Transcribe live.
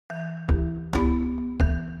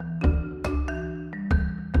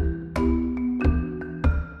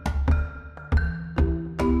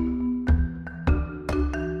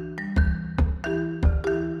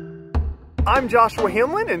I'm Joshua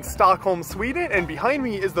Hanlon in Stockholm, Sweden, and behind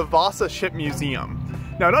me is the Vasa Ship Museum.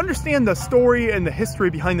 Now, to understand the story and the history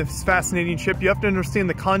behind this fascinating ship, you have to understand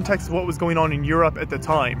the context of what was going on in Europe at the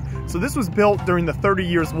time. So this was built during the 30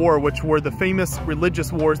 Years' War, which were the famous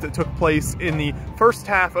religious wars that took place in the first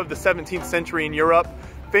half of the 17th century in Europe,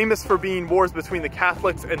 famous for being wars between the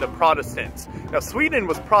Catholics and the Protestants. Now, Sweden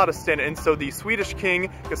was Protestant, and so the Swedish king,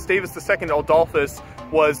 Gustavus II Adolphus,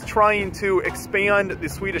 was trying to expand the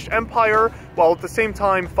Swedish Empire while at the same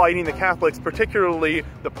time fighting the Catholics, particularly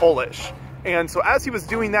the Polish. And so as he was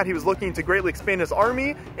doing that, he was looking to greatly expand his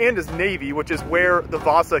army and his navy, which is where the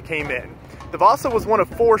Vasa came in. The Vasa was one of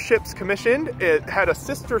 4 ships commissioned. It had a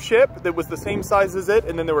sister ship that was the same size as it,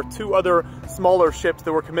 and then there were 2 other smaller ships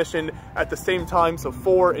that were commissioned at the same time, so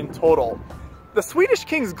 4 in total. The Swedish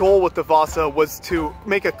king's goal with the Vasa was to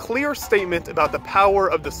make a clear statement about the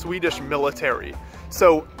power of the Swedish military.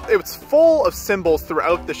 So it's full of symbols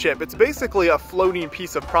throughout the ship. It's basically a floating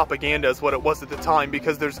piece of propaganda is what it was at the time,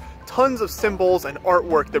 because there's tons of symbols and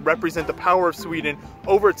artwork that represent the power of Sweden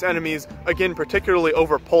over its enemies, again, particularly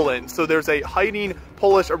over Poland. So there's a hiding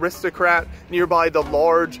Polish aristocrat nearby the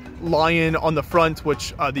large lion on the front,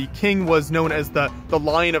 which the king was known as the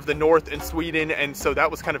Lion of the North in Sweden, and so that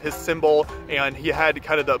was kind of his symbol, and he had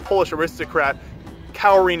kind of the Polish aristocrat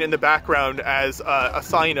cowering in the background as a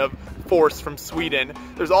sign of force from Sweden.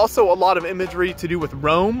 There's also a lot of imagery to do with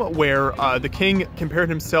Rome, where the king compared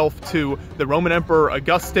himself to the Roman Emperor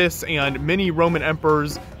Augustus, and many Roman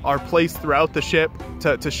emperors are placed throughout the ship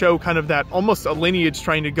to show kind of that almost a lineage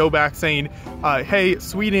trying to go back, saying, hey,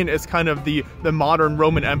 Sweden is kind of the modern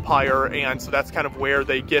Roman Empire, and so that's kind of where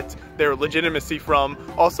they get their legitimacy from.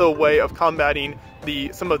 Also a way of combating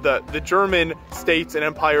some of the German states and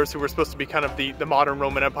empires who were supposed to be kind of the modern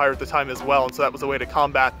Roman Empire at the time as well, and so that was a way to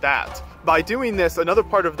combat that. By doing this, another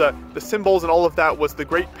part of the symbols and all of that was the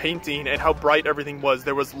great painting and how bright everything was.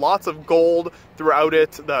 There was lots of gold throughout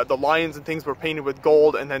it. The lions and things were painted with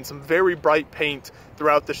gold, and then some very bright paint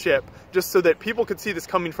throughout the ship, just so that people could see this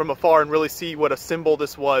coming from afar and really see what a symbol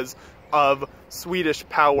this was of Swedish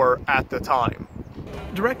power at the time.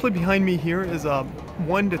 Directly behind me here is a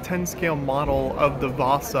 1:10 scale model of the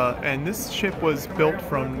Vasa, and this ship was built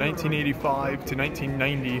from 1985 to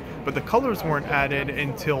 1990, but the colors weren't added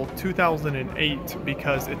until 2008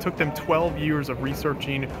 because it took them 12 years of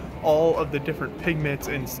researching all of the different pigments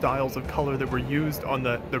and styles of color that were used on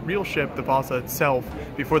the real ship, the Vasa itself,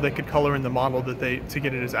 before they could color in the model to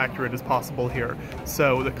get it as accurate as possible here.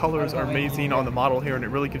 So the colors are amazing on the model here, and it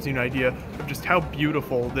really gives you an idea of just how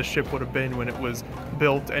beautiful this ship would have been when it was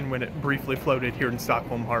built and when it briefly floated here in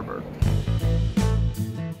Stockholm Harbor.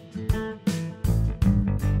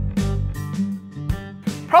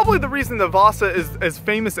 Probably the reason the Vasa is as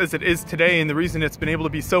famous as it is today, and the reason it's been able to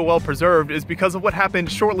be so well preserved, is because of what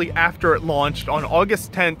happened shortly after it launched on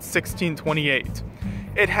August 10th, 1628.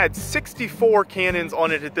 It had 64 cannons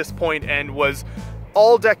on it at this point and was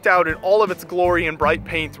all decked out in all of its glory and bright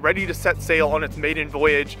paint, ready to set sail on its maiden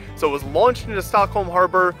voyage. So it was launched into Stockholm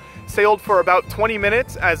Harbor, sailed for about 20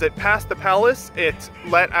 minutes. As it passed the palace, it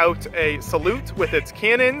let out a salute with its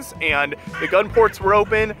cannons, and the gun ports were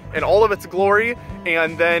open in all of its glory.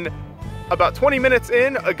 And then about 20 minutes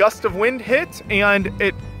in, a gust of wind hit, and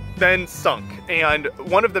it then sunk. And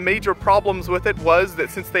one of the major problems with it was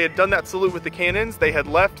that since they had done that salute with the cannons, they had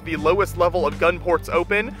left the lowest level of gun ports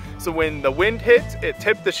open. So when the wind hit, it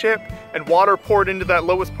tipped the ship, and water poured into that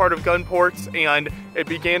lowest part of gun ports, and it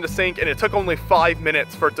began to sink, and it took only 5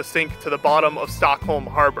 minutes for it to sink to the bottom of Stockholm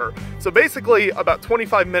Harbor. So basically about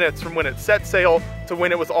 25 minutes from when it set sail to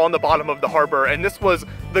when it was on the bottom of the harbor, and this was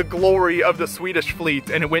the glory of the Swedish fleet,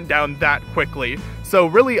 and it went down that quickly. So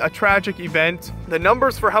really a tragic event. The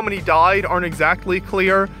numbers for how many died aren't exactly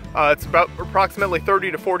clear. It's about approximately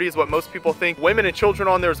 30 to 40 is what most people think. Women and children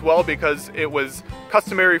on there as well, because it was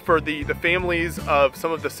customary for the families of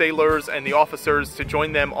some of the sailors and the officers to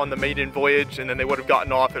join them on the maiden voyage, and then they would have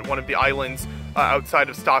gotten off at one of the islands outside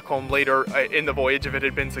of Stockholm later in the voyage if it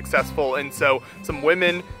had been successful. And so some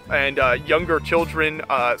women and younger children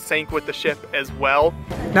sank with the ship as well.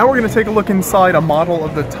 Now we're going to take a look inside a model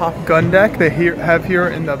of the top gun deck they have here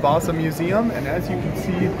in the Vasa Museum, and as you can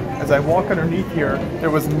see, as I walk underneath here,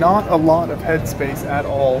 there was not a lot of headspace at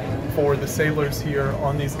all for the sailors here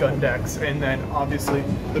on these gun decks. And then obviously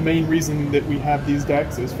the main reason that we have these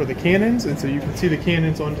decks is for the cannons, and so you can see the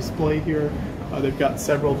cannons on display here. They've got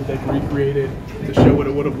several that they've recreated to show what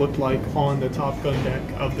it would have looked like on the top gun deck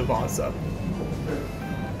of the Vasa.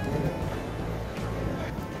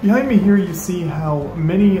 Behind me here you see how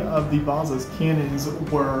many of the Vasa's cannons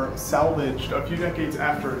were salvaged a few decades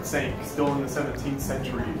after it sank, still in the 17th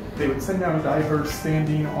century. They would send out divers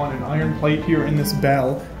standing on an iron plate here in this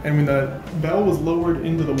bell, and when the bell was lowered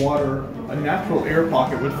into the water, a natural air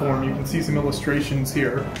pocket would form. You can see some illustrations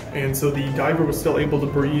here, and so the diver was still able to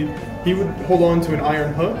breathe. He would hold on to an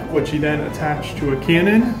iron hook, which he then attached to a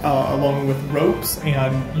cannon along with ropes,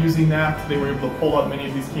 and using that they were able to pull up many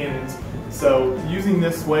of these cannons. So using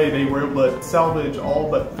this way, they were able to salvage all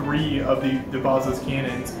but 3 of the Vasa's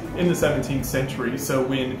cannons in the 17th century. So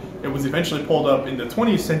when it was eventually pulled up in the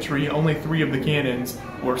 20th century, only 3 of the cannons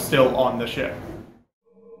were still on the ship.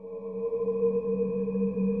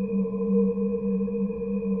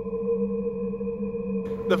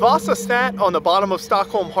 The Vasa sat on the bottom of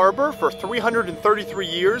Stockholm Harbor for 333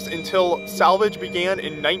 years until salvage began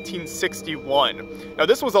in 1961. Now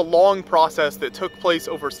this was a long process that took place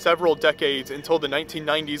over several decades until the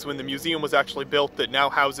 1990s when the museum was actually built that now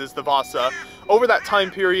houses the Vasa. Over that time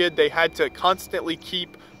period they had to constantly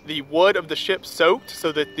keep the wood of the ship soaked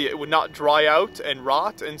so that it would not dry out and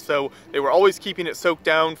rot, and so they were always keeping it soaked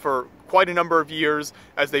down for quite a number of years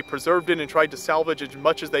as they preserved it and tried to salvage as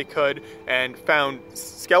much as they could, and found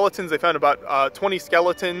skeletons. They found about 20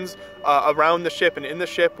 skeletons around the ship and in the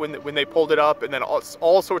ship when they pulled it up, and then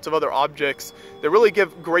all sorts of other objects that really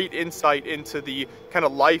give great insight into the kind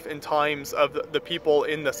of life and times of the people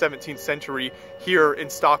in the 17th century here in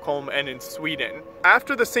Stockholm and in Sweden.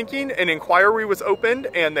 After the sinking, an inquiry was opened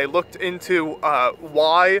and they looked into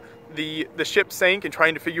why the ship sank and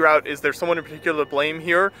trying to figure out, is there someone in particular to blame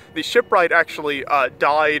here? The shipwright actually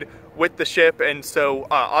died with the ship, and so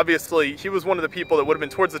obviously he was one of the people that would have been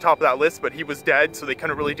towards the top of that list, but he was dead, so they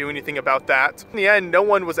couldn't really do anything about that. In the end, no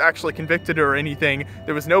one was actually convicted or anything.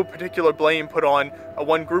 There was no particular blame put on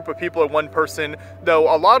one group of people or one person,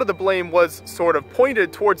 though a lot of the blame was sort of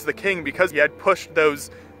pointed towards the king because he had pushed those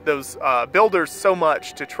builders so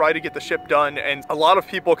much to try to get the ship done, and a lot of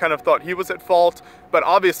people kind of thought he was at fault, but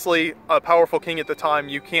obviously a powerful king at the time,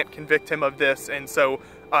 you can't convict him of this, and so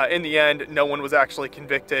in the end no one was actually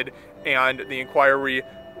convicted and the inquiry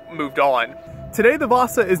moved on. Today the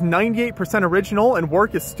Vasa is 98% original and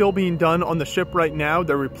work is still being done on the ship right now.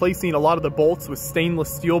 They're replacing a lot of the bolts with stainless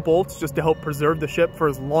steel bolts just to help preserve the ship for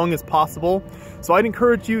as long as possible. So I'd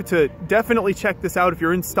encourage you to definitely check this out if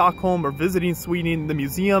you're in Stockholm or visiting Sweden. The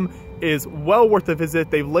museum is well worth a visit.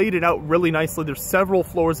 They've laid it out really nicely. There's several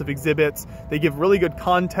floors of exhibits. They give really good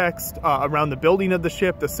context around the building of the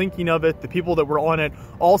ship, the sinking of it, the people that were on it,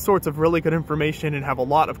 all sorts of really good information, and have a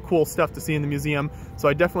lot of cool stuff to see in the museum. So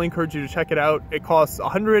I definitely encourage you to check it out. It costs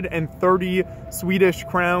 130 Swedish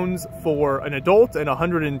crowns for an adult and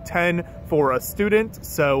 110 for a student.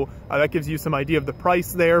 So that gives you some idea of the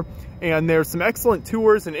price there. And there's some excellent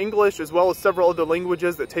tours in English as well as several other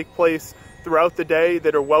languages that take place throughout the day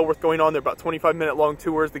that are well worth going on. They're about 25-minute long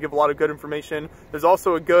tours. They give a lot of good information. There's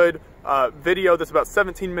also a good video that's about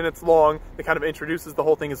 17 minutes long that kind of introduces the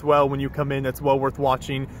whole thing as well when you come in. That's well worth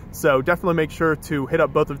watching. So definitely make sure to hit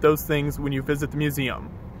up both of those things when you visit the museum.